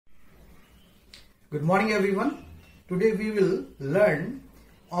Good morning everyone. Today we will learn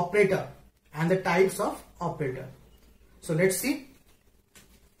operator and the types of operator. So let's see.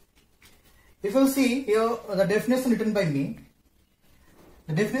 If you see here the definition written by me,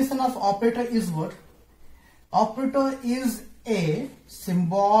 the definition of operator is what? Operator is a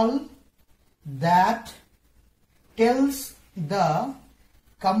symbol that tells the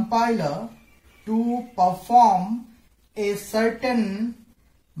compiler to perform a certain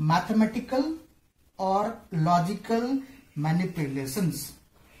mathematical or logical manipulations.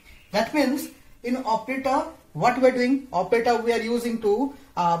 That means in operator, what we are doing, operator we are using to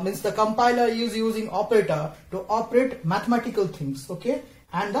means the compiler is using operator to operate mathematical things, okay,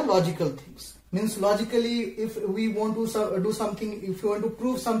 and the logical things. Means logically, if we want to do something, if we want to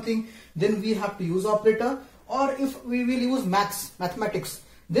prove something, then we have to use operator, or if we will use mathematics,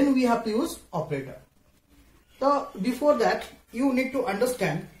 then we have to use operator. So before that, you need to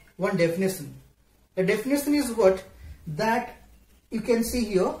understand one definition. The definition is what? That you can see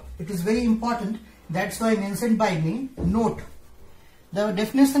here. It is very important. That's why mentioned by me. Note the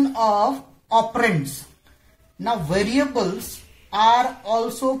definition of operands. Now variables are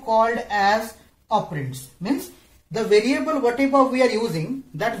also called as operands. Means the variable whatever we are using,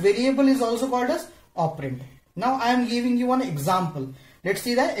 that variable is also called as operand. Now I am giving you one example. Let's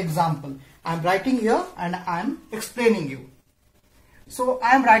see the example. I am writing here and I am explaining you. So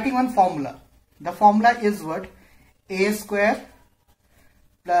I am writing one formula. The formula is what? A square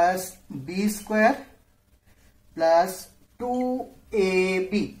plus B square plus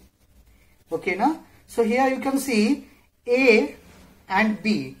 2AB. Okay, now? So here you can see A and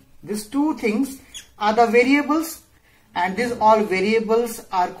B. These two things are the variables, and these all variables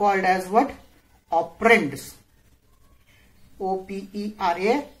are called as what? Operands.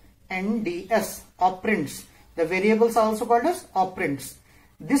 O-P-E-R-A-N-D-S. Operands. The variables are also called as operands.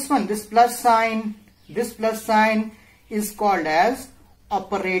 This one, this plus sign is called as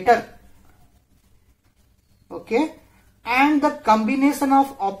operator. Okay, and the combination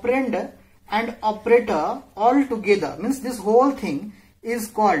of operand and operator all together means this whole thing is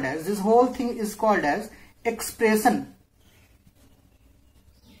called as expression.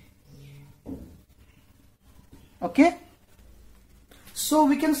 Okay, so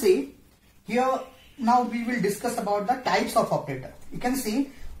we can see here. Now we will discuss about the types of operator. You can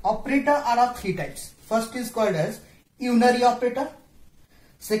see operator are of three types. First is called as unary operator.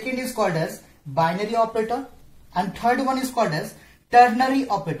 Second is called as binary operator. And third one is called as ternary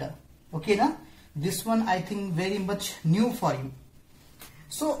operator. Okay, now this one I think very much new for you.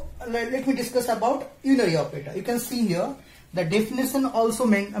 So let me discuss about unary operator. You can see here the definition also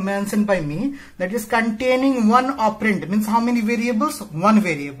mentioned by me, that is containing one operand. Means how many variables? One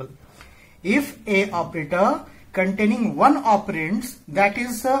variable. If a operator containing one operand, that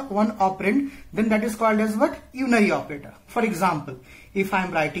is one operand, then that is called as what? Unary operator. For example, if I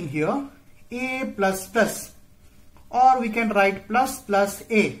am writing here a plus plus, or we can write plus plus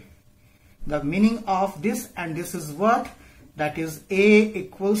a. The meaning of this and this is what? That is a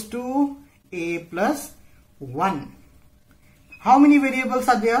equals to a plus 1. How many variables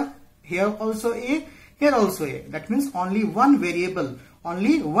are there? Here also a, here also a. That means only one variable,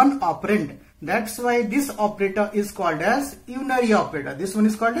 only one operand. That's why this operator is called as unary operator. This one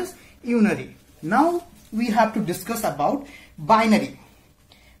is called as unary. Now we have to discuss about binary.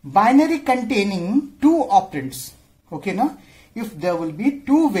 Binary containing two operands. Okay, now if there will be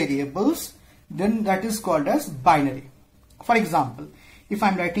two variables, then that is called as binary. For example, if I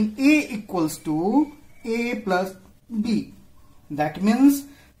am writing a equals to a plus b, that means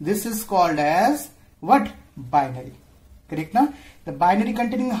this is called as what? Binary. Correct now? The binary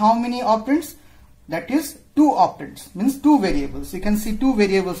containing how many operands? That is two operands, means two variables. You can see two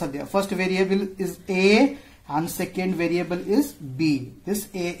variables are there. First variable is a and second variable is b. This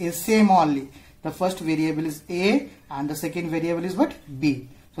a is same only. The first variable is a and the second variable is what? B.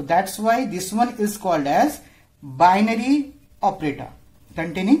 So that's why this one is called as binary operator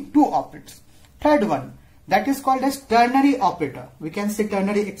containing two operands. Third one, that is called as ternary operator. We can say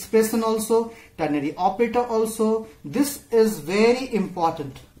ternary expression also, ternary operator also. This is very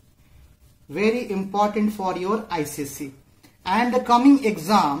important for your ICC. And the coming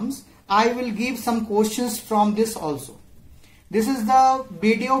exams, I will give some questions from this also. This is the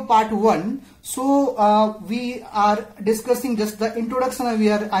video part 1. So we are discussing just the introduction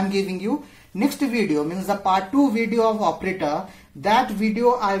I'm giving you. Next video means the part 2 video of operator. That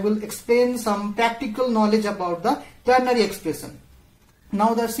video I will explain some practical knowledge about the ternary expression.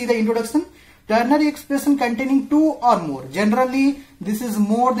 Now see the introduction. Ternary expression containing two or more. Generally this is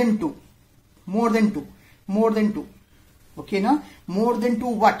more than two. Okay, now more than two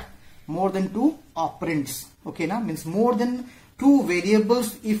what? more than 2 operands. Okay, now means more than 2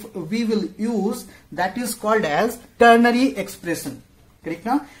 variables if we will use, that is called as ternary expression. Correct?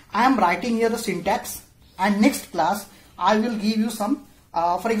 Now I am writing here the syntax, and next class I will give you some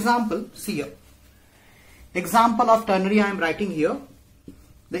for example. See here, example of ternary I am writing here.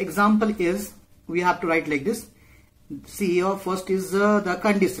 The example is, we have to write like this. See here, first is the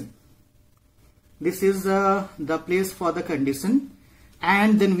condition. This is the place for the condition,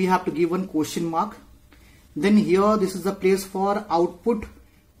 and then we have to give one question mark. Then here this is the place for output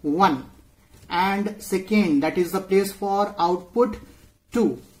 1, and second, that is the place for output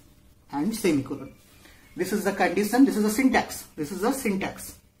 2, and semicolon. This is the condition, this is the syntax. This is the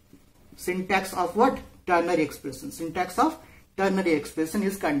syntax. Syntax of what? Ternary expression. Syntax of ternary expression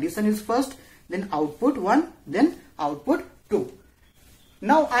is condition is first, then output 1, then output 2.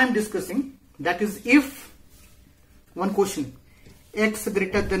 Now I am discussing, that is if one question, x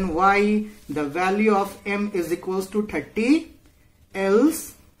greater than y, the value of m is equals to 30,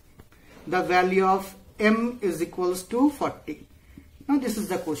 else the value of m is equals to 40. Now this is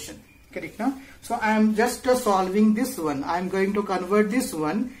the question. Correct? Now, so I am just solving this one. I am going to convert this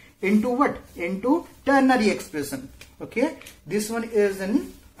one into what? Into ternary expression. Okay, this one is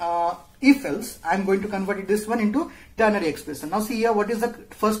an if else. I am going to convert this one into ternary expression. Now see here, what is the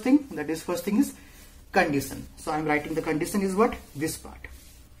first thing? That is, first thing is condition. So I am writing the condition is what? This part.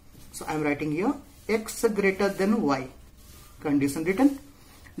 So I am writing here x greater than y. Condition written.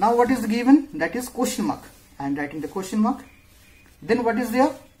 Now what is given? That is question mark. I am writing the question mark. Then what is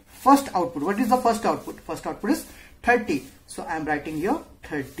there? First output. What is the first output? First output is 30. So I am writing here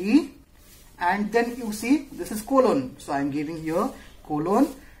 30, and then you see this is colon. So I am giving here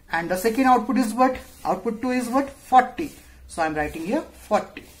colon, and the second output is what? Output 2 is what? 40. So I am writing here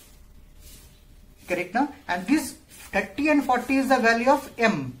 40. Correct now? And this 30 and 40 is the value of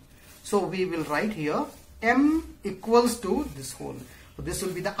m. So we will write here m equals to this whole. So this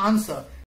will be the answer.